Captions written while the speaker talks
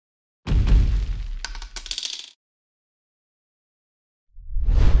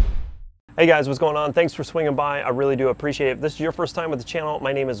Hey guys, what's going on? Thanks for swinging by. I really do appreciate it. If this is your first time with the channel,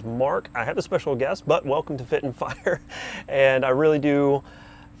 my name is Mark. I have a special guest, but welcome to Fit and Fire. And I really do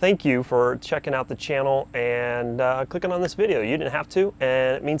thank you for checking out the channel and clicking on this video. You didn't have to,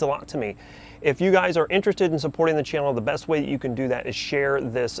 and it means a lot to me. If you guys are interested in supporting the channel, the best way that you can do that is share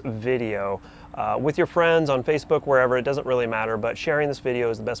this video with your friends on Facebook, wherever. It doesn't really matter, but sharing this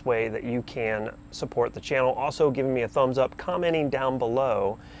video is the best way that you can support the channel. Also giving me a thumbs up, commenting down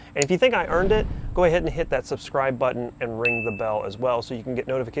below. And if you think I earned it, go ahead and hit that subscribe button and ring the bell as well so you can get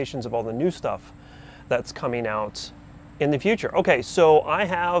notifications of all the new stuff that's coming out in the future. Okay, so I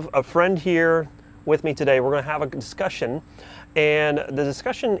have a friend here with me today. We're going to have a discussion, and the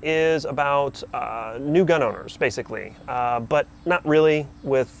discussion is about new gun owners, basically, but not really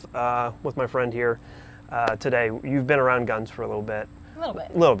with my friend here today. You've been around guns for a little bit. A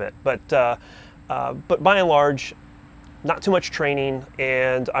little bit, but by and large, not too much training,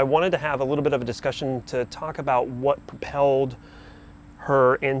 and I wanted to have a little bit of a discussion to talk about what propelled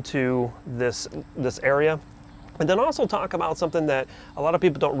her into this area. And then also talk about something that a lot of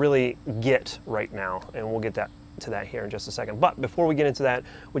people don't really get right now, and we'll get to that here in just a second. But before we get into that,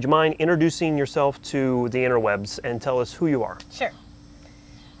 would you mind introducing yourself to the interwebs and tell us who you are? Sure.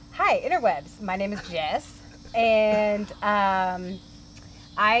 Hi, interwebs. My name is Jess, and I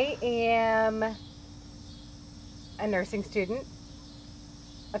am a nursing student,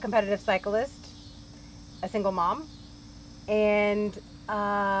 a competitive cyclist, a single mom, and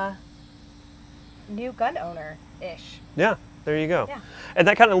a new gun owner-ish. Yeah, there you go. Yeah. And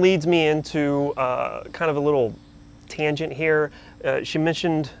that kind of leads me into kind of a little tangent here. Jess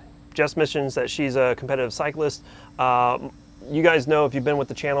mentions that she's a competitive cyclist. You guys know, if you've been with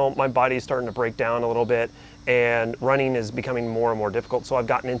the channel, my body is starting to break down a little bit, and running is becoming more and more difficult. So I've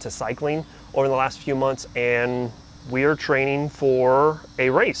gotten into cycling over the last few months, and we are training for a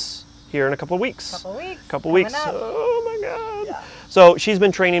race here in a couple of weeks. Couple weeks. Up. Oh my God. Yeah. So she's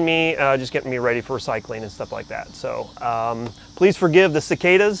been training me, just getting me ready for cycling and stuff like that. So please forgive the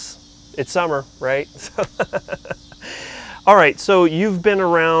cicadas. It's summer, right? All right, so you've been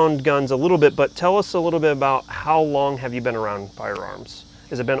around guns a little bit, but tell us a little bit about how long have you been around firearms?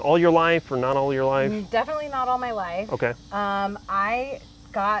 Has it been all your life or not all your life? Definitely not all my life. Okay. I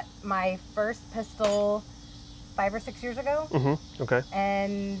got my first pistol 5 or 6 years ago. Mm-hmm. Okay.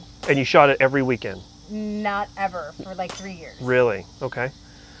 And you shot it every weekend? Not ever, for like 3 years. Really? Okay.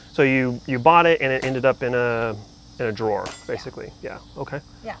 So you bought it and it ended up in a drawer, basically. Yeah. Okay.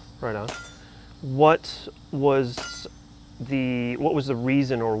 Yeah. Right on. What was the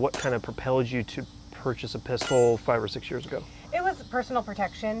reason, or what kind of propelled you to purchase a pistol 5 or 6 years ago? It was personal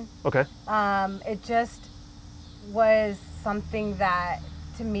protection. Okay. It just was something that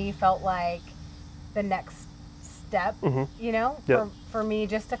to me felt like the next step, you know, yep. for me,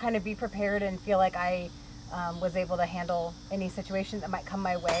 just to kind of be prepared and feel like I was able to handle any situation that might come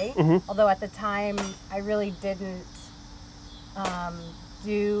my way. Although at the time I really didn't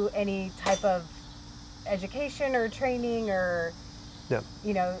do any type of education or training or,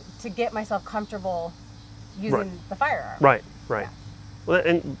 you know, to get myself comfortable using the firearm. Right. Yeah. Well,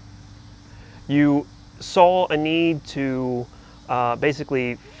 and you saw a need to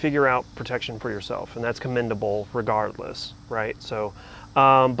basically figure out protection for yourself, and that's commendable regardless, right? So,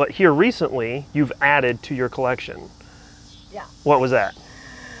 but here recently, you've added to your collection. Yeah. What was that?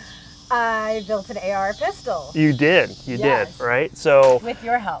 I built an AR pistol. You did, Yes. did, right? So with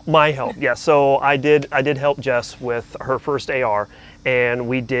your help. My help, yeah. So I did help Jess with her first AR, and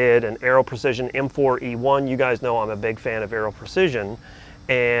we did an Aero Precision M4E1. You guys know I'm a big fan of Aero Precision,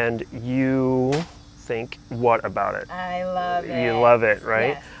 and you think what about it? I love it. You love it, right?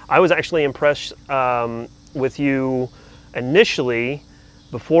 Yes. I was actually impressed with you initially.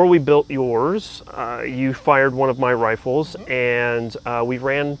 Before we built yours, you fired one of my rifles, and we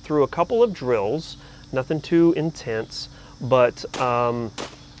ran through a couple of drills, nothing too intense, but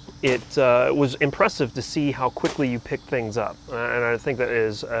it was impressive to see how quickly you picked things up. And I think that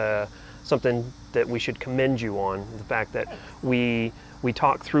is something that we should commend you on, the fact that we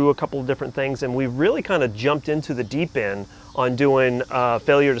talked through a couple of different things, and we really kind of jumped into the deep end on doing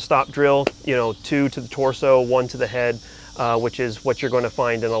failure to stop drill, you know, 2 to the torso, 1 to the head, which is what you're going to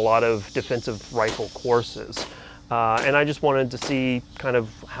find in a lot of defensive rifle courses. And I just wanted to see kind of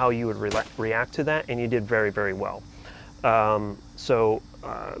how you would react to that, and you did very, very well. So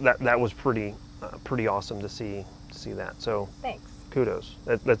that was pretty awesome to see that. So thanks. Kudos.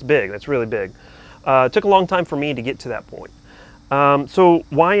 That's big. That's really big. It took a long time for me to get to that point. So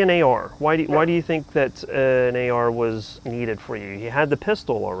why an AR? Why do you think that an AR was needed for you? You had the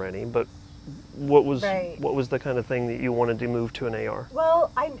pistol already, but what was the kind of thing that you wanted to move to an AR?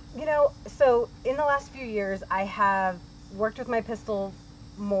 Well, so in the last few years, I have worked with my pistol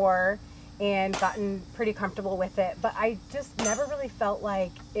more and gotten pretty comfortable with it, but I just never really felt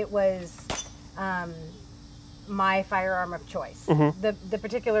like it was my firearm of choice. The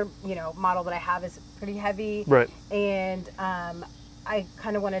particular model that I have is pretty heavy, right? And I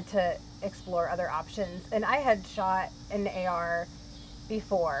kind of wanted to explore other options, and I had shot an AR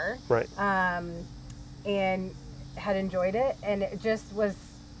before, right? And had enjoyed it, and it just was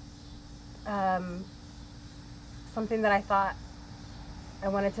something that I thought I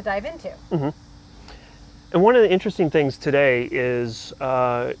wanted to dive into. And one of the interesting things today is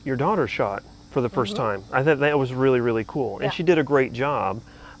your daughter shot for the first time. I thought that was really, really cool, and she did a great job.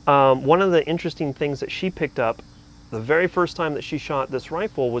 One of the interesting things that she picked up the very first time that she shot this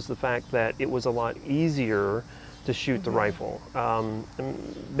rifle was the fact that it was a lot easier to shoot the rifle.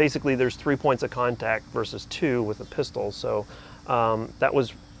 And basically there's 3 points of contact versus 2 with a pistol, so that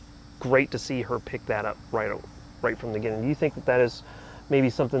was great to see her pick that up right from the beginning. Do you think that that is maybe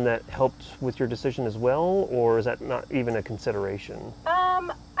something that helped with your decision as well, or is that not even a consideration?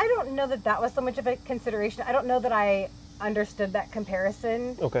 I don't know that that was so much of a consideration. I don't know that I understood that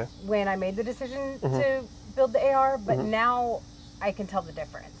comparison when I made the decision to build the AR, but now I can tell the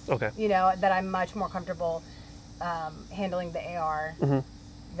difference. That I'm much more comfortable handling the AR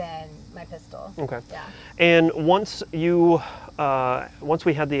than my pistol. And once you once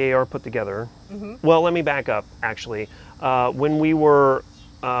we had the AR put together, well, let me back up actually. When we were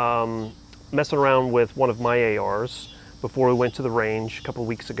messing around with one of my ARs before we went to the range a couple of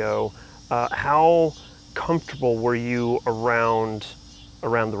weeks ago, how comfortable were you around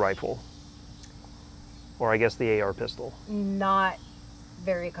the rifle, or I guess the AR pistol? Not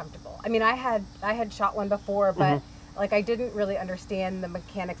very comfortable. I mean, I had shot one before, but like I didn't really understand the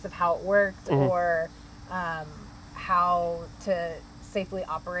mechanics of how it worked or how to safely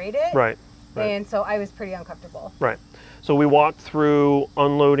operate it. Right. And so I was pretty uncomfortable. Right. So we walked through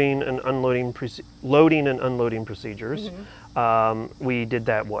loading and unloading procedures. We did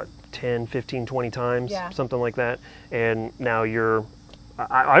that, what, 10, 15, 20 times, something like that. And now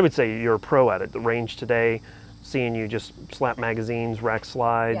I would say you're a pro at it. The range today, seeing you just slap magazines, rack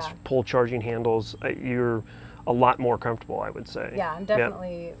slides, pull charging handles, you're a lot more comfortable, I would say. Yeah, I'm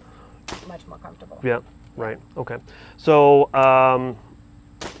definitely much more comfortable. Yeah, right, okay. So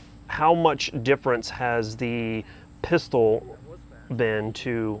how much difference has the pistol been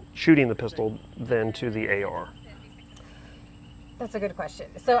to shooting the pistol than to the AR? That's a good question.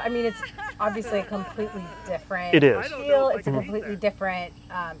 So, I mean, it's obviously a completely different feel. It's a completely different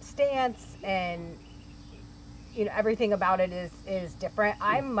stance, and everything about it is different.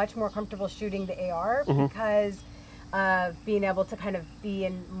 I'm much more comfortable shooting the AR because of being able to kind of be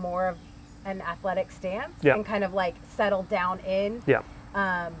in more of an athletic stance and kind of like settle down in.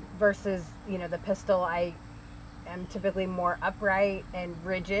 Versus the pistol, I am typically more upright and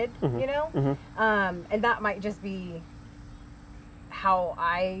rigid. And that might just be how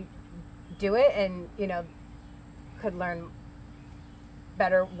I do it, and could learn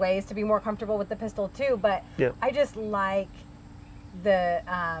better ways to be more comfortable with the pistol too. But I just like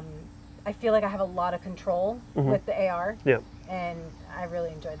I feel like I have a lot of control with the AR. And I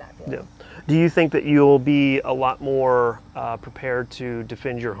really enjoy that feeling. Do you think that you'll be a lot more prepared to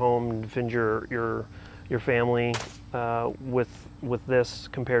defend your home, defend your family with this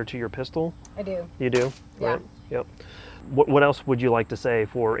compared to your pistol? I do. You do? Yeah. Right? Yep. What else would you like to say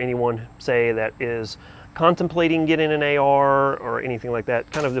for anyone, say, that is contemplating getting an AR or anything like that?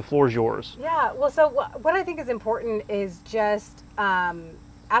 Kind of the floor is yours. Yeah, well, so what I think is important is just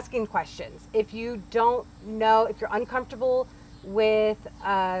asking questions. If you don't know, if you're uncomfortable with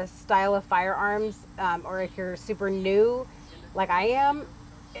a style of firearms, or if you're super new like I am,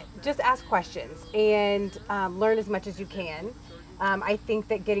 just ask questions and learn as much as you can. I think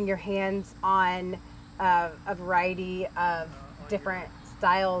that getting your hands on a variety of different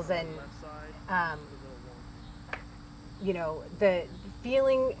styles and the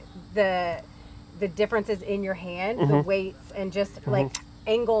feeling the differences in your hand, the weights, and just like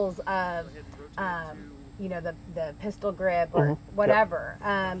angles of the pistol grip or whatever.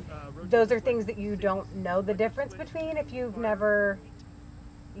 Those are things that you don't know the difference between if you've never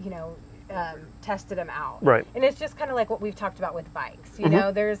tested them out. Right. And it's just kind of like what we've talked about with bikes.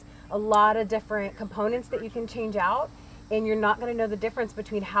 There's a lot of different components that you can change out, and you're not going to know the difference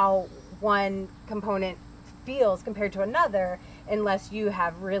between how one component feels compared to another unless you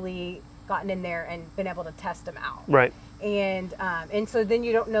have really gotten in there and been able to test them out. Right. And so then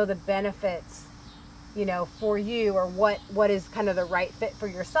you don't know the benefits you know, for you, or what is kind of the right fit for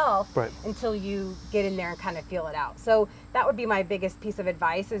yourself, right, until you get in there and kind of feel it out. So that would be my biggest piece of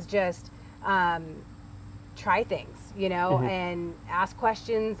advice, is just try things, you know, and ask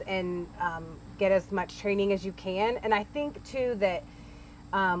questions, and get as much training as you can. And I think too that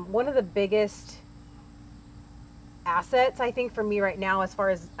one of the biggest assets, I think, for me right now, as far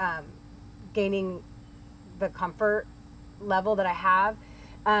as gaining the comfort level that I have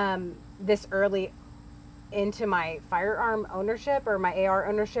this early into my firearm ownership, or my AR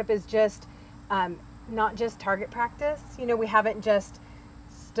ownership, is just not just target practice. You know, we haven't just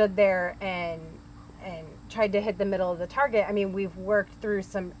stood there and tried to hit the middle of the target. I mean, we've worked through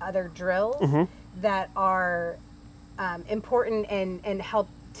some other drills that are important and help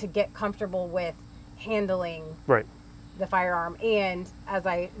to get comfortable with handling the firearm, and, as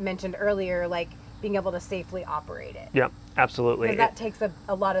I mentioned earlier, like being able to safely operate it. Yeah, absolutely. Because that takes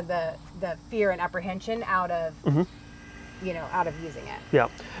a lot of the fear and apprehension out of you know, out of using it. Yeah.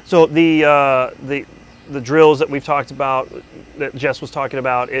 So the drills that we've talked about, that Jess was talking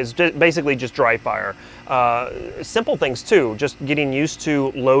about, is basically just dry fire. Simple things too, just getting used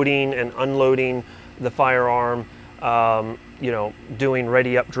to loading and unloading the firearm. You know, doing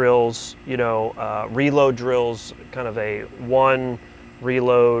ready up drills, you know, reload drills, kind of a one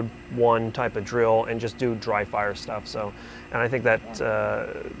reload, one type of drill, and just do dry fire stuff. So, and I think that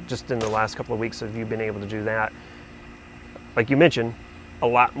just in the last couple of weeks, have you been able to do that, like you mentioned, a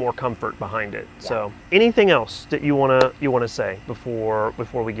lot more comfort behind it. Yeah. So, anything else that you wanna say before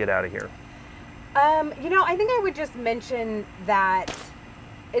we get out of here? You know, I think I would just mention that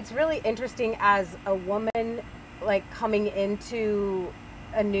it's really interesting as a woman, like coming into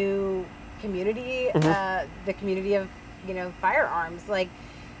a new community, the community of, you know, firearms. Like,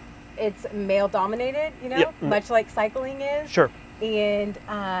 it's male dominated, you know, much like cycling is. Sure. And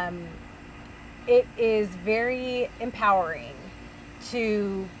it is very empowering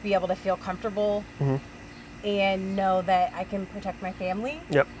to be able to feel comfortable and know that I can protect my family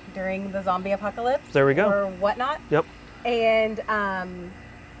during the zombie apocalypse. There we go. Or whatnot. And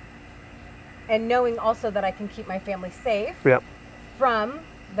knowing also that I can keep my family safe from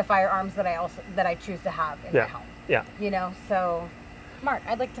the firearms that I choose to have in my home. Yeah. You know, so Mark,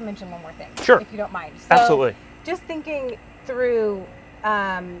 I'd like to mention one more thing. Sure. If you don't mind. So, absolutely. Just thinking through,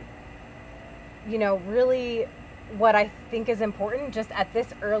 you know, really what I think is important just at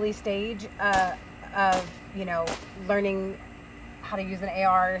this early stage of, you know, learning how to use an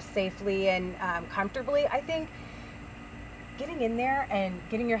AR safely and comfortably. I think getting in there and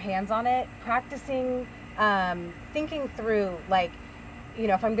getting your hands on it, practicing, thinking through, like, you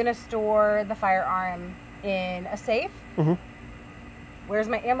know, if I'm going to store the firearm in a safe, where's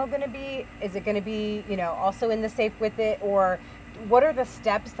my ammo going to be? Is it going to be, you know, also in the safe with it? Or what are the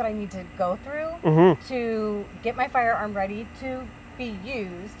steps that I need to go through to get my firearm ready to be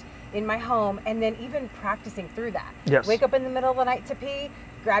used in my home? And then even practicing through that. Yes. Wake up in the middle of the night to pee,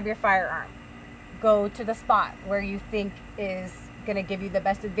 grab your firearm. Go to the spot where you think is going to give you the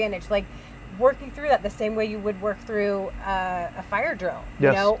best advantage. Like, working through that the same way you would work through a fire drill,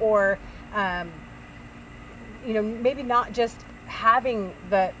 you know, or, you know, maybe not just having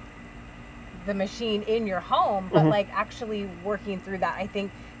the machine in your home, but like actually working through that. I think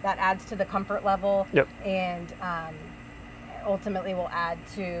that adds to the comfort level and ultimately will add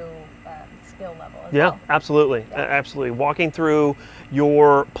to skill level as well. Absolutely. Yeah. Absolutely. Walking through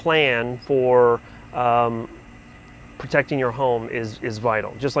your plan for protecting your home is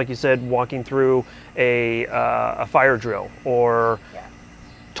vital. Just like you said, walking through a fire drill or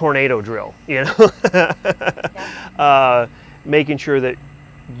tornado drill, you know, making sure that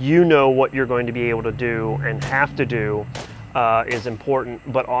you know what you're going to be able to do and have to do is important,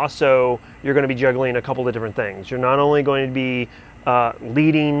 but also you're going to be juggling a couple of different things. You're not only going to be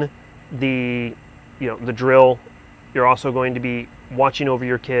leading the drill, you're also going to be watching over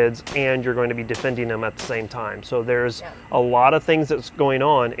your kids, and you're going to be defending them at the same time. So there's a lot of things that's going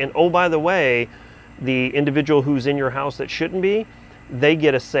on. And oh, by the way, the individual who's in your house that shouldn't be, they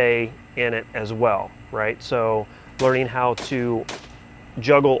get a say in it as well, right? So learning how to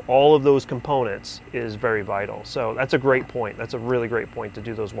juggle all of those components is very vital. So that's a great point. That's a really great point to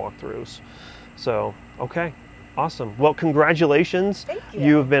do those walkthroughs. So, okay, awesome. Well, congratulations. Thank you.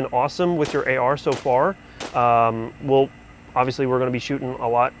 You've been awesome with your AR so far. Obviously we're going to be shooting a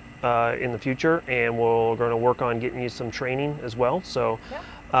lot in the future, and we're going to work on getting you some training as well. So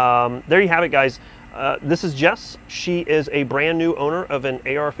there you have it, guys. This is Jess. She is a brand new owner of an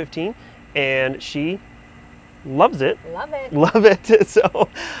AR-15, and she loves it. Love it. Love it. So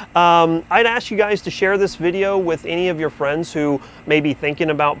I'd ask you guys to share this video with any of your friends who may be thinking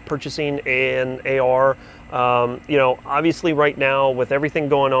about purchasing an AR. You know, obviously right now with everything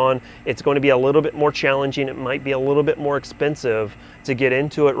going on, it's going to be a little bit more challenging. It might be a little bit more expensive to get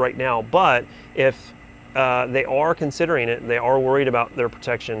into it right now. But if they are considering it, they are worried about their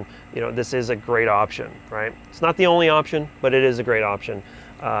protection, you know, this is a great option, right? It's not the only option, but it is a great option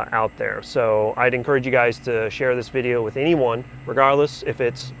out there. So I'd encourage you guys to share this video with anyone, regardless if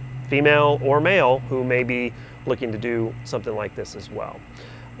it's female or male, who may be looking to do something like this as well.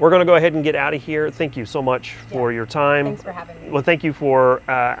 We're going to go ahead and get out of here. Thank you so much for your time. Thanks for having me. Well, thank you for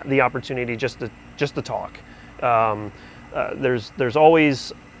the opportunity just to talk. There's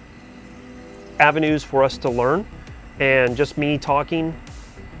always avenues for us to learn, and just me talking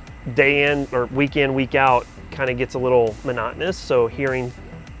day in or week in, week out kind of gets a little monotonous. So hearing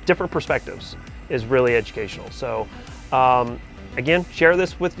different perspectives is really educational. So again, share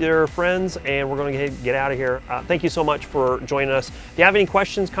this with your friends, and we're going to get out of here. Thank you so much for joining us. If you have any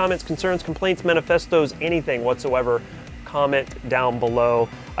questions, comments, concerns, complaints, manifestos, anything whatsoever, comment down below.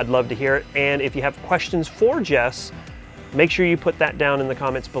 I'd love to hear it. And if you have questions for Jess, make sure you put that down in the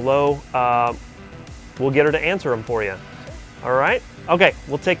comments below. We'll get her to answer them for you. All right? Okay,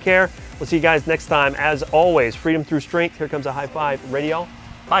 we'll take care. We'll see you guys next time. As always, freedom through strength. Here comes a high five. Ready, y'all?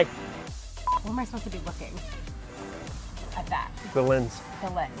 Bye. Where am I supposed to be looking? At that. The lens. The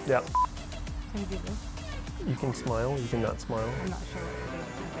lens. Yep. Can you do this? You can smile. You can not smile. I'm not sure what to do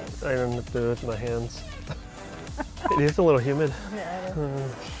with my face. I don't have to do it with my hands. It is a little humid. Yeah, it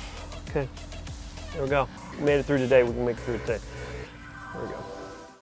is. Okay. There we go. We made it through today. We can make it through today. There we go.